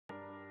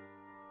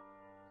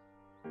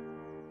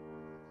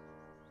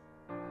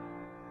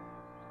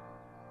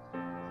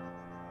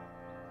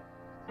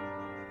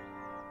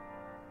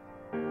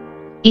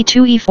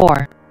e2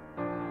 e4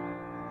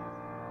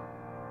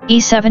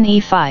 e7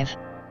 e5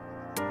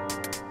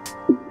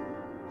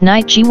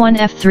 knight g1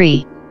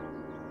 f3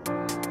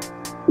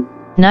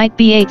 knight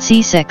b8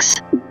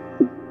 c6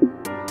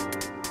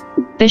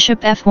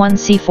 bishop f1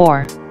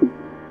 c4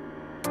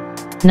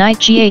 knight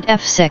g8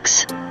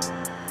 f6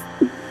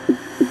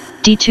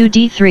 d2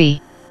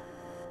 d3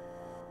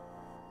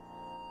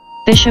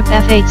 bishop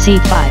f8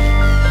 c5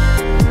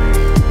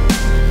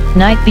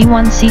 knight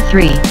b1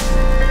 c3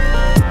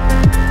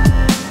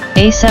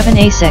 a7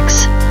 a6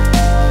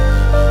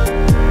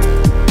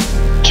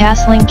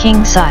 castling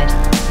king side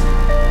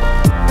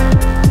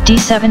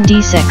d7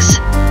 d6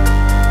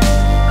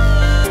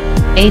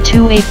 a2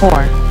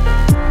 a4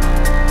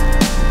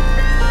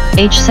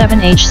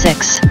 h7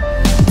 h6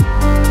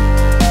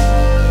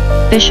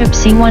 bishop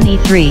c1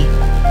 e3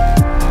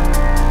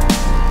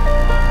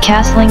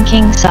 castling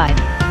king side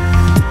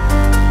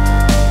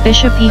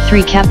bishop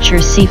e3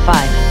 captures c5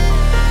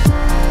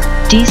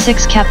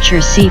 d6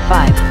 captures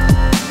c5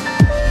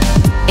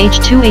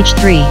 h2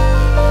 h3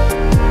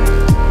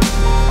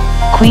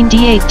 queen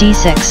d8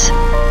 d6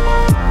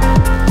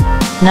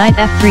 knight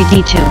f3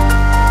 d2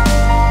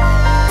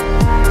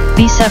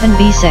 b7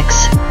 b6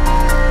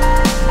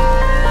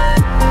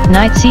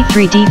 knight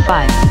c3 d5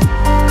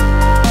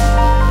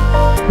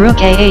 rook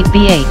a8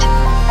 b8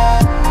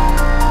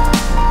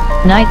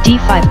 knight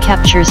d5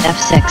 captures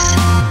f6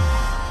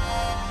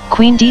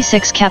 queen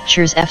d6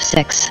 captures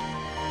f6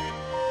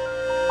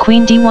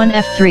 queen d1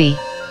 f3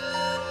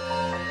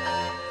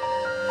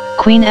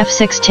 queen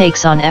f6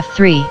 takes on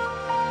f3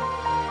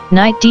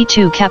 knight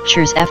d2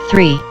 captures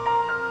f3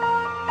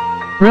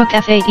 rook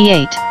f8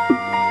 e8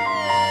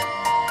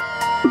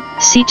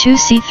 c2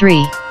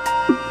 c3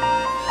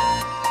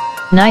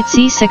 knight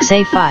c6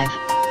 a5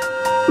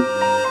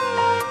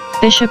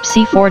 bishop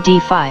c4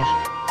 d5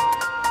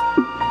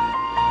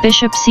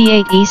 bishop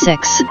c8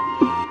 e6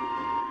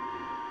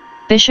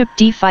 bishop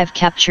d5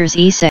 captures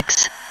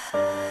e6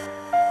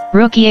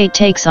 rook e8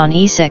 takes on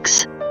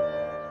e6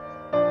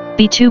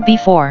 b2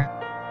 b4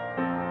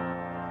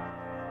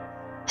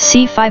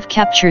 c5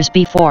 captures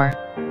b4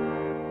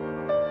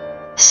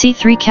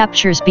 c3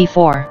 captures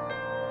b4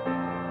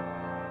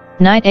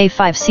 knight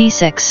a5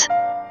 c6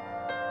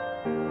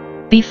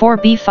 b4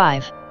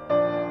 b5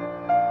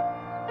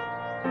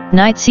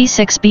 knight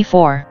c6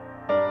 b4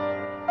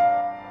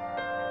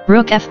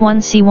 rook f1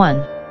 c1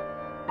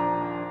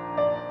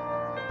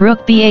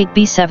 rook b8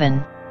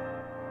 b7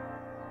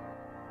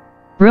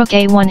 rook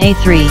a1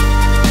 a3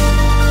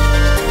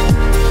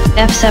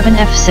 f7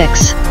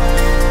 f6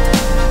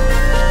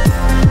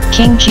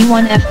 king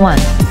g1 f1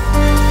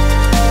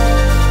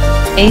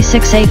 a6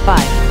 a5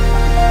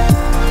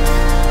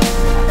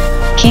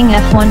 king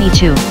f1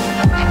 e2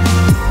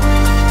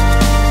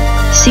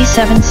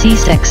 c7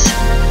 c6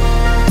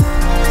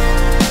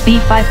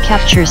 b5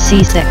 captures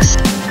c6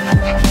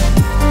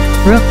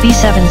 rook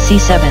b7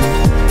 c7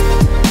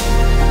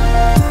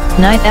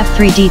 knight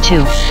f3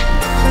 d2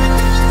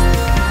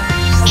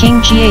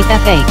 king g8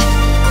 f8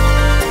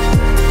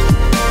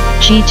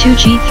 g2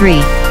 g3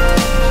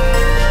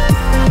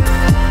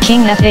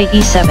 king f8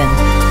 e7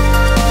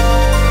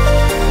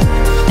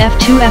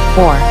 f2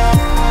 f4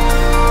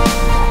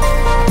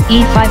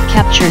 e5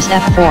 captures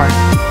f4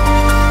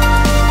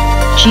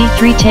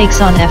 g3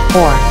 takes on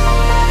f4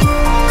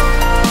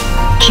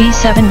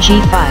 g7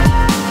 g5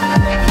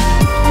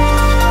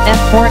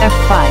 f4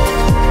 f5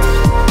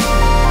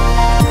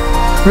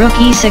 rook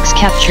e6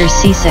 captures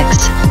c6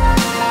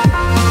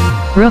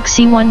 rook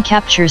c1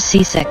 captures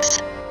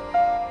c6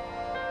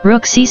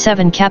 rook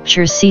c7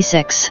 captures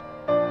c6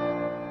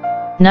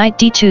 knight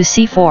d2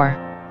 c4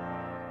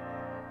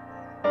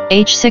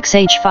 h6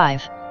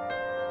 h5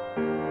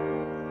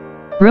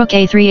 rook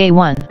a3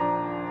 a1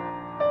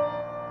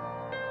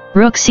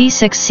 rook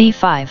c6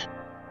 c5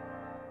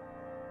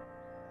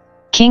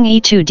 king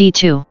e2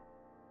 d2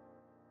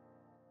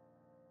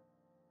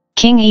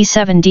 king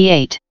e7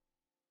 d8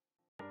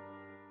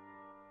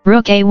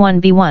 rook a1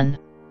 b1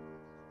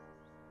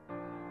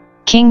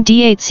 king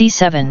d8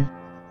 c7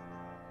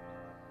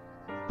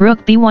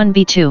 rook b1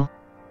 b2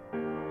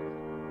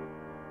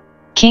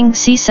 king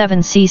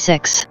c7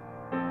 c6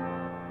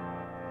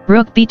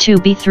 rook b2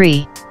 b3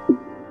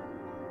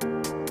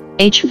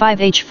 h5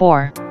 h4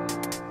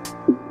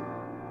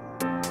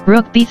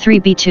 rook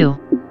b3 b2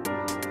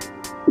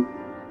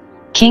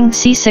 king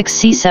c6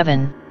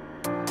 c7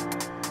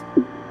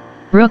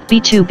 rook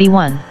b2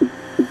 b1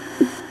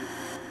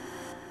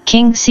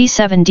 king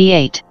c7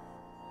 d8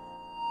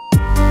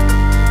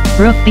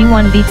 rook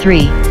b1 b3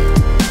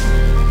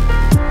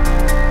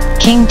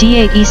 king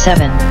d8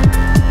 e7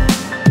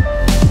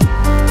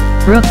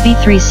 rook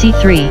b3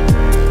 c3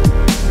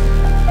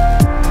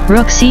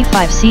 rook c5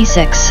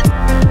 c6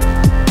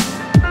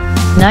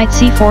 knight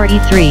c4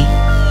 e3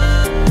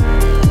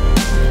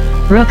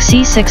 rook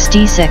c6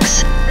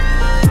 d6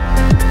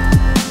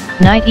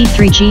 knight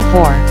e3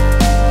 g4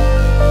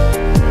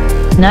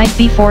 knight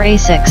b4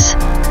 a6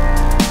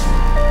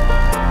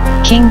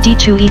 king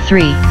d2 e3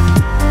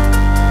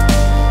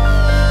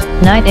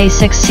 knight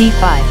a6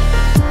 c5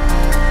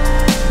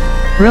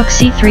 Rook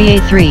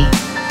c3 a3.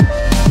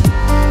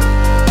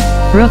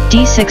 Rook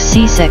d6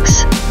 c6.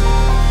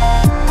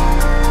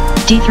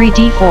 d3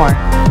 d4.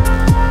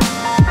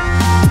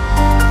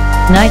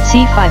 Knight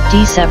c5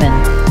 d7.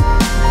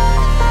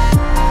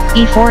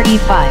 e4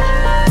 e5.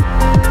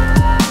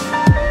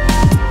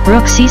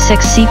 Rook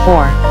c6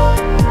 c4.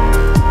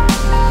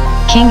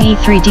 King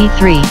e3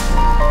 d3.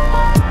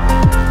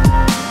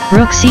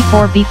 Rook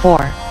c4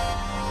 b4.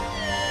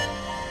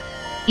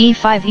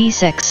 e5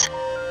 e6.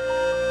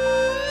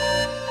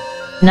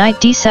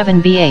 Knight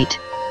d7 b8.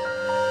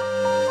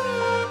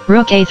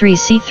 Rook a3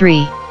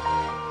 c3.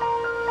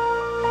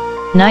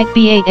 Knight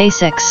b8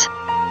 a6.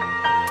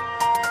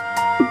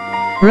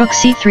 Rook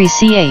c3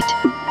 c8.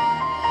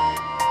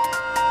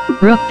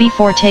 Rook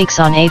b4 takes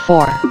on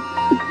a4.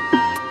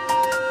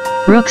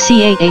 Rook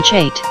c8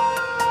 h8.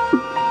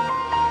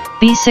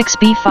 b6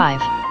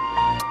 b5.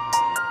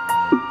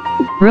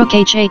 Rook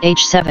h8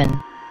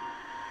 h7.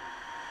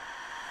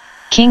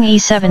 King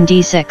e7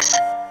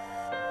 d6.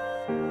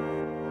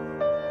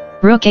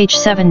 Rook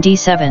h7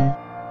 d7.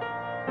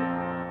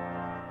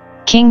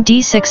 King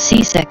d6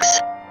 c6.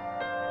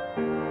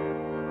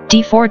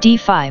 d4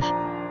 d5.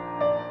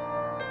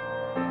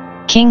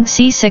 King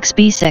c6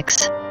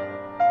 b6.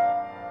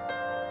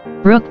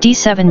 Rook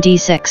d7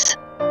 d6.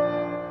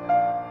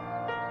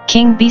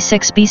 King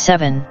b6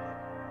 b7.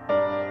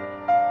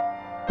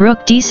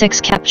 Rook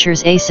d6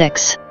 captures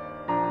a6.